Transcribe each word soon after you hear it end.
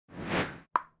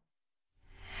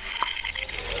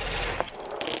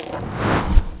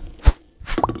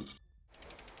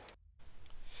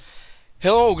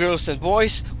Hello girls and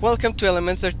boys, welcome to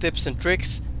Elementor Tips and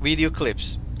Tricks video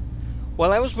clips.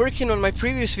 While I was working on my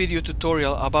previous video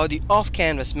tutorial about the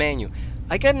off-canvas menu,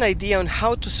 I got an idea on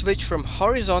how to switch from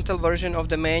horizontal version of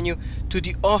the menu to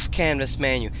the off-canvas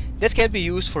menu that can be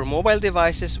used for mobile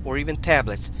devices or even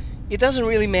tablets. It doesn't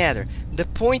really matter. The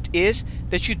point is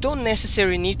that you don't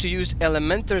necessarily need to use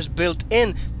Elementor's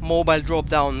built-in mobile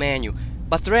drop-down menu,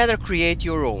 but rather create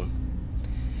your own.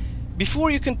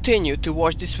 Before you continue to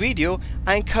watch this video,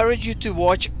 I encourage you to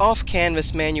watch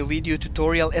off-canvas menu video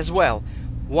tutorial as well.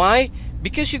 Why?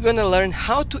 Because you're gonna learn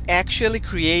how to actually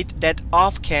create that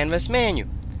off-canvas menu.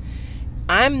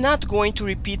 I'm not going to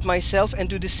repeat myself and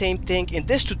do the same thing in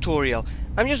this tutorial.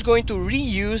 I'm just going to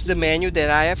reuse the menu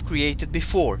that I have created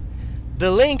before.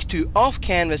 The link to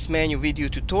off-canvas menu video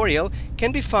tutorial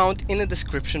can be found in the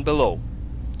description below.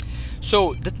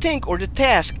 So the thing or the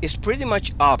task is pretty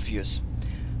much obvious.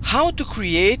 How to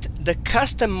create the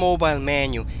custom mobile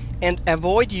menu and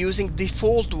avoid using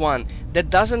default one that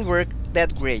doesn't work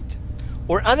that great.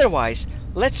 Or otherwise,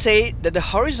 let's say that the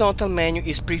horizontal menu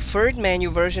is preferred menu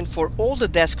version for all the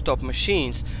desktop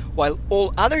machines, while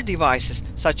all other devices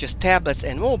such as tablets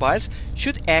and mobiles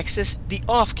should access the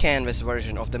off-canvas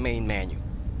version of the main menu.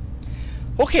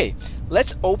 Okay,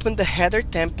 let's open the header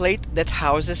template that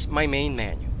houses my main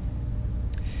menu.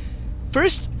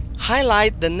 First,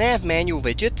 highlight the nav menu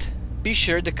widget. Be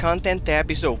sure the content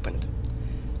tab is opened.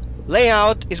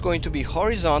 Layout is going to be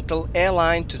horizontal,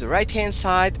 aligned to the right hand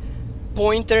side.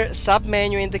 Pointer,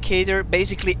 submenu indicator,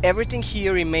 basically everything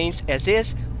here remains as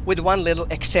is with one little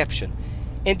exception.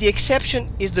 And the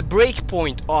exception is the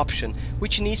breakpoint option,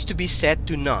 which needs to be set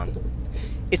to none.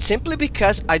 It's simply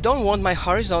because I don't want my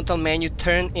horizontal menu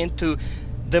turned into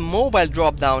the mobile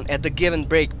drop-down at the given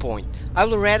breakpoint. I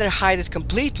will rather hide it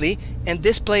completely and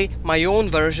display my own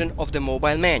version of the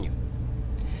mobile menu.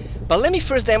 But let me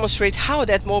first demonstrate how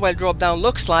that mobile drop-down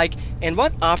looks like and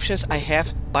what options I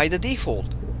have by the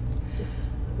default.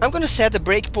 I'm going to set the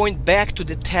breakpoint back to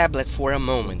the tablet for a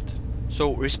moment.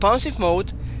 So responsive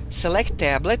mode, select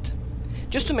tablet,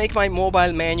 just to make my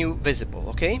mobile menu visible,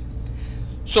 okay?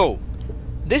 So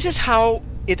this is how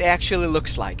it actually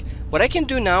looks like. What I can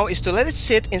do now is to let it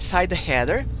sit inside the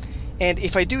header, and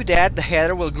if I do that, the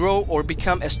header will grow or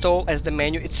become as tall as the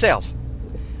menu itself.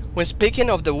 When speaking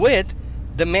of the width,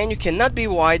 the menu cannot be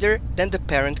wider than the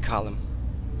parent column.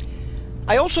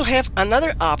 I also have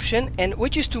another option, and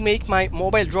which is to make my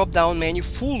mobile drop-down menu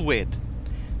full width.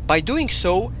 By doing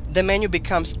so, the menu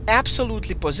becomes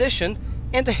absolutely positioned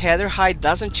and the header height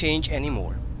doesn't change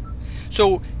anymore.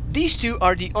 So these two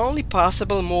are the only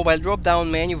possible mobile drop-down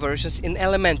menu versions in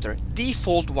Elementor,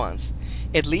 default ones,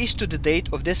 at least to the date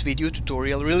of this video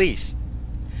tutorial release.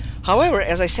 However,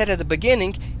 as I said at the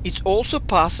beginning, it's also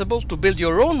possible to build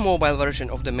your own mobile version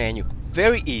of the menu.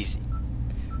 Very easy.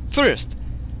 First,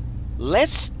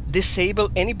 let's disable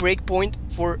any breakpoint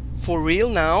for real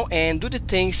now and do the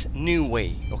things new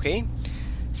way, okay?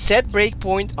 Set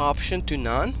breakpoint option to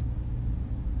none.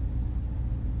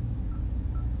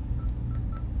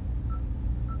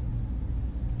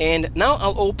 And now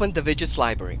I'll open the widgets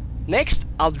library. Next,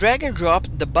 I'll drag and drop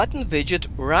the button widget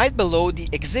right below the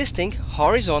existing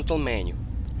horizontal menu.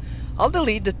 I'll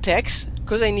delete the text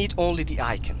because I need only the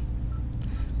icon.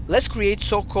 Let's create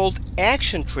so-called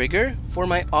action trigger for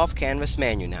my off-canvas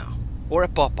menu now, or a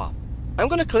pop-up. I'm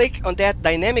going to click on that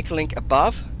dynamic link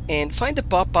above and find the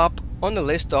pop-up on the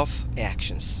list of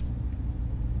actions.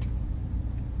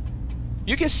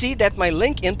 You can see that my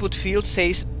link input field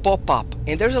says pop-up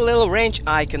and there's a little wrench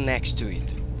icon next to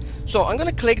it. So I'm going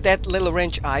to click that little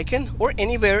wrench icon or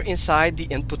anywhere inside the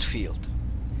input field.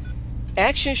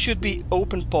 Action should be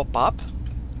open pop-up,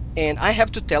 and I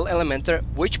have to tell Elementor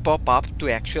which pop-up to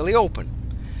actually open.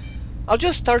 I'll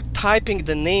just start typing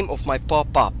the name of my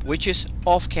pop-up, which is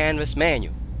off-canvas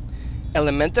menu.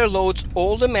 Elementor loads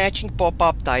all the matching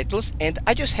pop-up titles and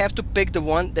I just have to pick the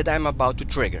one that I'm about to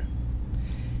trigger.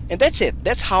 And that's it.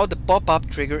 That's how the pop-up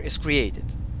trigger is created.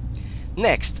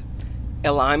 Next,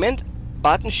 alignment.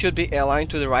 Button should be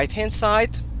aligned to the right hand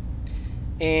side.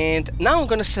 And now I'm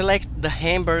going to select the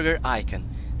hamburger icon.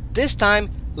 This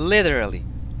time literally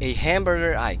a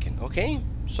hamburger icon, okay?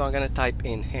 So I'm going to type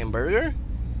in hamburger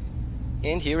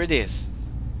and here it is.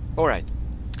 Alright.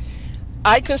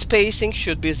 Icon spacing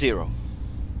should be 0.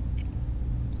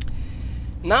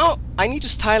 Now I need to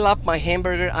style up my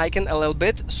hamburger icon a little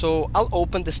bit, so I'll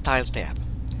open the style tab.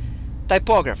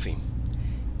 Typography.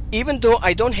 Even though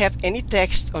I don't have any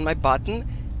text on my button,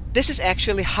 this is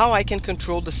actually how I can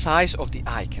control the size of the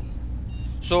icon.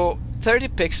 So 30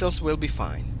 pixels will be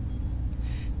fine.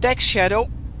 Text shadow,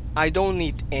 I don't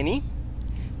need any.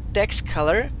 Text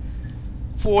color,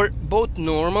 For both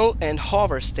normal and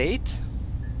hover state,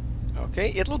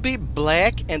 okay, it will be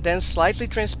black and then slightly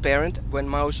transparent when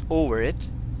mouse over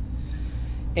it,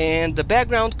 and the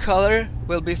background color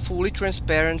will be fully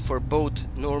transparent for both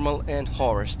normal and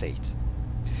hover state.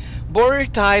 Border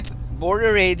type,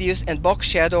 border radius and box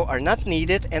shadow are not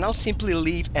needed, and I'll simply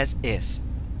leave as is.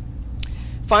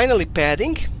 Finally,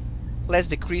 padding. Let's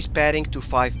decrease padding to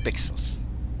 5 pixels.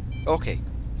 Okay.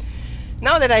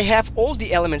 Now that I have all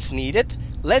the elements needed,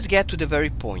 let's get to the very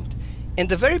point. And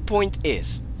the very point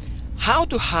is how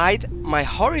to hide my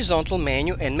horizontal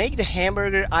menu and make the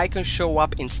hamburger icon show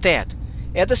up instead,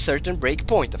 at a certain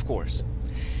breakpoint, of course.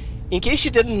 In case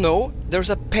you didn't know, there's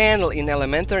a panel in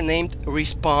Elementor named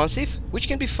Responsive, which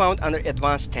can be found under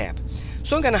Advanced tab.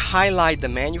 So I'm going to highlight the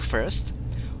menu first,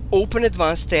 open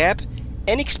Advanced tab,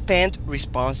 and expand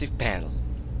Responsive panel.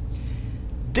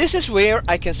 This is where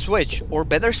I can switch, or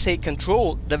better say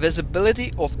control, the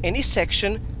visibility of any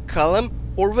section, column,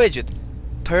 or widget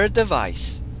per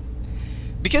device.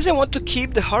 Because I want to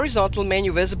keep the horizontal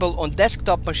menu visible on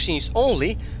desktop machines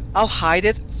only, I'll hide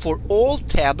it for all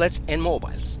tablets and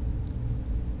mobiles.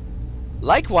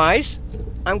 Likewise,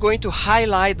 I'm going to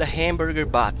highlight the hamburger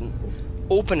button,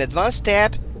 open Advanced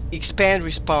tab, expand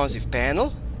Responsive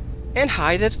panel, and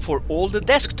hide it for all the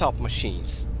desktop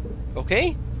machines.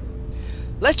 Okay?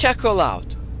 Let's check all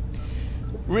out.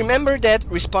 Remember that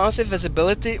responsive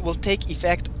visibility will take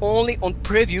effect only on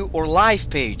preview or live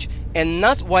page and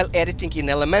not while editing in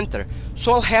Elementor,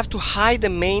 so I'll have to hide the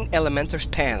main Elementor's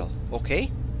panel.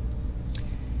 Okay?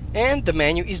 And the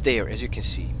menu is there, as you can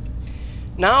see.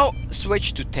 Now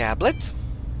switch to tablet.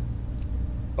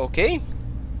 Okay,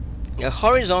 the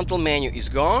horizontal menu is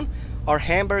gone. Our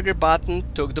hamburger button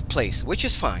took the place, which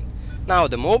is fine. Now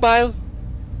the mobile,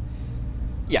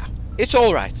 yeah, it's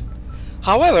alright.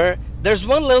 However, there's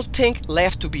one little thing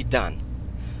left to be done.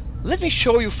 Let me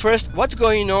show you first what's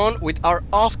going on with our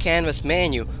off-canvas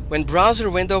menu when browser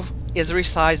window is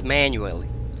resized manually.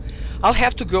 I'll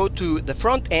have to go to the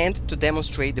front end to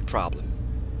demonstrate the problem.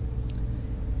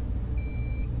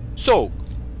 So,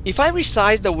 if I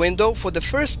resize the window for the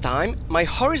first time, my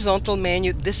horizontal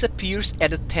menu disappears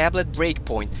at a tablet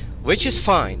breakpoint, which is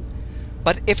fine.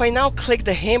 But if I now click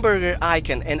the hamburger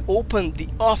icon and open the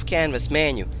off-canvas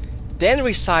menu, then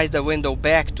resize the window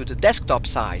back to the desktop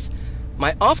size,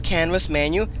 my off-canvas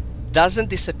menu doesn't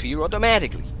disappear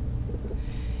automatically.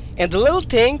 And the little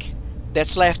thing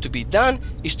that's left to be done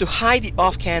is to hide the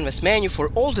off-canvas menu for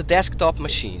all the desktop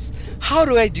machines. How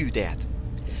do I do that?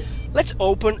 Let's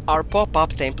open our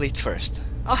pop-up template first.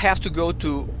 I'll have to go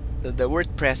to the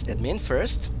WordPress admin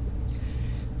first,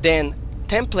 then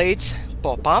templates,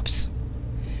 pop-ups,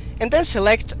 and then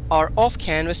select our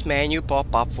off-canvas menu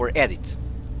pop-up for edit.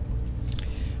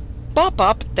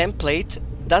 Pop-up template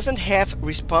doesn't have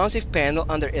responsive panel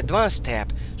under Advanced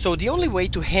tab, so the only way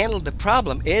to handle the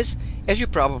problem is, as you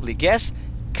probably guess,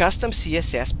 custom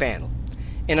CSS panel.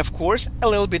 And of course, a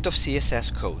little bit of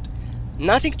CSS code.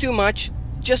 Nothing too much,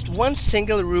 just one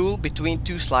single rule between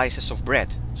two slices of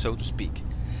bread, so to speak.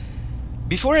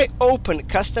 Before I open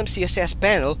custom CSS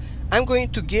panel, I'm going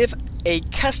to give a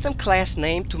custom class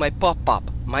name to my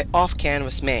pop-up, my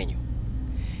off-canvas menu.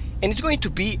 And it's going to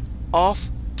be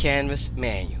off-canvas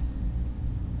menu.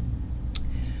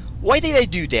 Why did I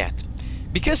do that?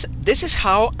 Because this is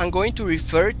how I'm going to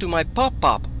refer to my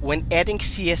pop-up when adding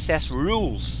CSS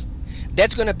rules.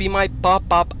 That's going to be my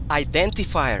pop-up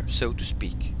identifier, so to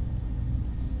speak.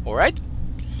 Alright?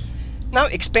 Now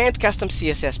expand custom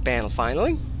CSS panel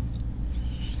finally.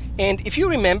 And if you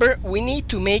remember, we need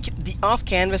to make the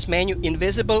off-canvas menu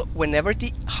invisible whenever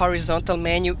the horizontal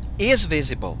menu is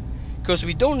visible, because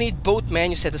we don't need both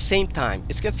menus at the same time.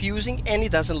 It's confusing and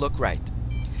it doesn't look right.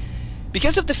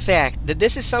 Because of the fact that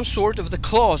this is some sort of the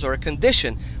clause or a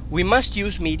condition, we must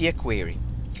use media query.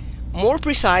 More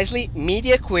precisely,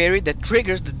 media query that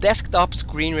triggers the desktop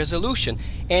screen resolution,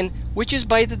 and which is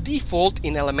by the default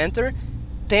in Elementor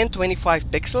 1025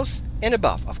 pixels and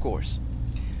above, of course.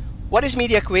 What is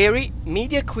media query?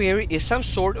 Media query is some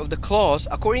sort of the clause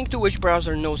according to which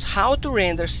browser knows how to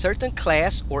render certain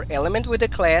class or element with a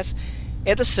class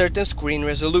at a certain screen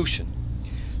resolution.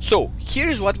 So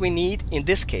here's what we need in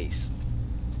this case.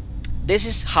 This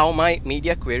is how my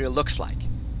media query looks like.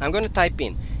 I'm going to type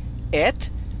in at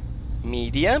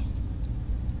media,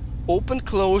 open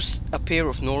close a pair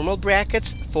of normal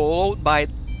brackets followed by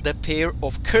the pair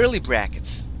of curly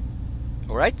brackets.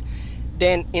 Alright?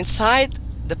 Then inside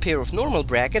the pair of normal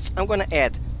brackets, I'm going to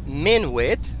add min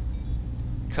width,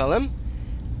 column,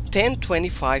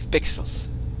 1025 pixels.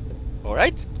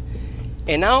 Alright?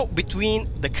 And now between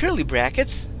the curly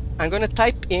brackets, I'm going to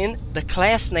type in the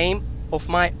class name of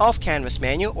my off-canvas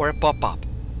menu or a pop-up.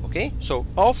 Okay, so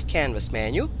off-canvas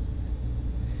menu,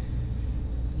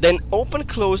 then open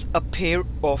close a pair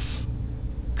of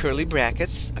curly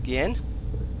brackets again,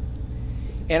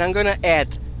 and I'm gonna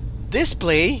add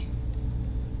display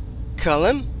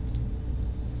column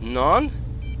none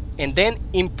and then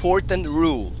important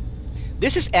rule.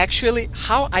 This is actually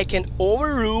how I can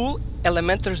overrule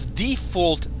Elementor's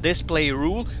default display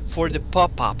rule for the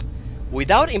pop-up.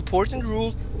 Without important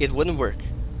rule, it wouldn't work.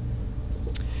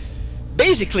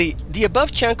 Basically, the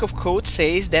above chunk of code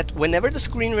says that whenever the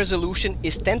screen resolution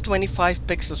is 1025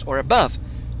 pixels or above,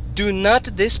 do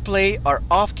not display our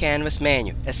off-canvas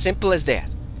menu. As simple as that.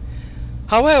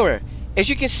 However, as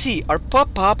you can see, our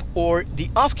pop-up or the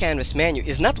off-canvas menu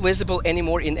is not visible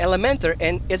anymore in Elementor,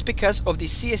 and it's because of the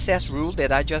CSS rule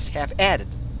that I just have added.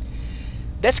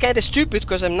 That's kind of stupid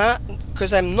because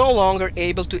I'm no longer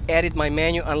able to edit my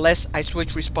menu unless I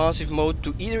switch responsive mode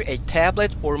to either a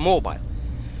tablet or mobile.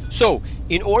 So,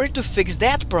 in order to fix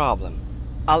that problem,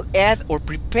 I'll add or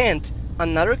prepend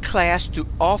another class to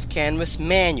off-canvas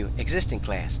menu, existing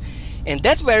class. And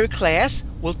that very class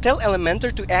will tell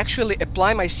Elementor to actually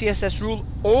apply my CSS rule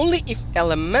only if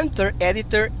Elementor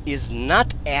editor is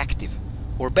not active.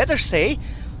 Or better say,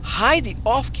 hide the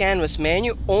off-canvas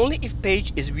menu only if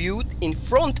page is viewed in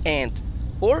front end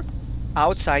or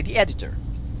outside the editor.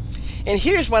 And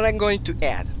here's what I'm going to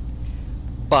add.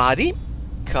 Body,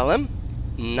 column,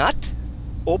 not,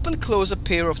 open close a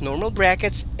pair of normal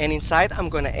brackets, and inside I'm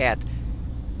going to add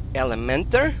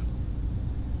Elementor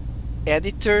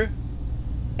editor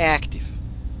active.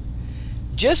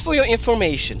 Just for your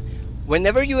information,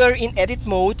 whenever you are in edit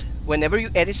mode, whenever you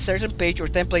edit certain page or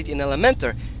template in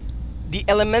Elementor, the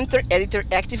Elementor editor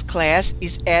active class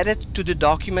is added to the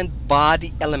document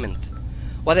body element.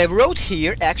 What I wrote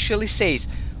here actually says,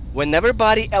 whenever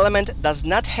body element does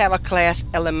not have a class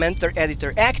Elementor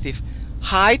editor active,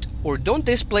 hide or don't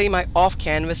display my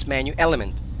off-canvas menu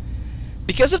element.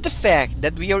 Because of the fact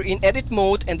that we are in edit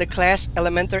mode and the class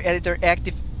Elementor editor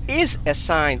active is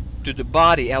assigned to the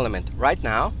body element right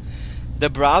now, the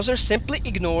browser simply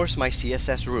ignores my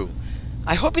CSS rule.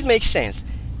 I hope it makes sense.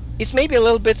 It's maybe a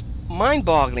little bit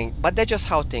mind-boggling, but that's just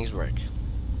how things work.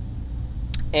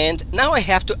 And now I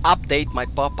have to update my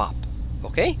pop-up.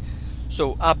 Okay,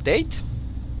 so update,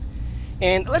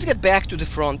 and let's get back to the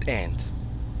front end.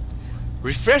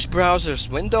 Refresh browser's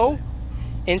window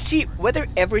and see whether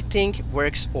everything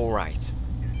works alright.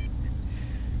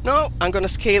 Now I'm gonna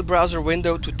scale browser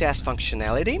window to test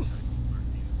functionality.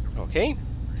 Okay,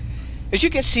 as you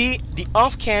can see, the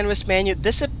off-canvas menu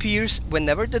disappears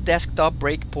whenever the desktop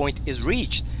breakpoint is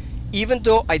reached, even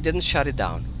though I didn't shut it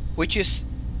down, which is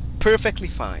perfectly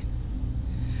fine.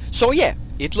 So yeah,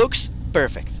 it looks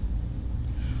perfect.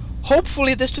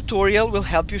 Hopefully this tutorial will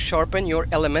help you sharpen your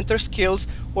Elementor skills,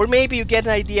 or maybe you get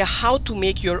an idea how to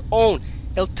make your own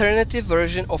alternative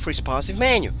version of responsive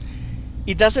menu.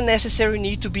 It doesn't necessarily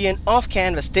need to be an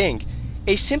off-canvas thing.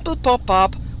 A simple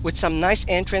pop-up with some nice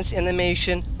entrance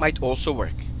animation might also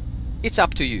work. It's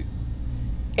up to you.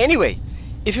 Anyway,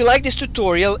 if you like this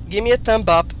tutorial, give me a thumb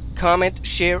up, comment,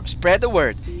 share, spread the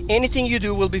word. Anything you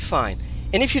do will be fine.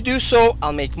 And if you do so,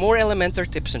 I'll make more Elementor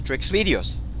tips and tricks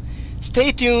videos.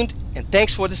 Stay tuned, and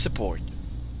thanks for the support.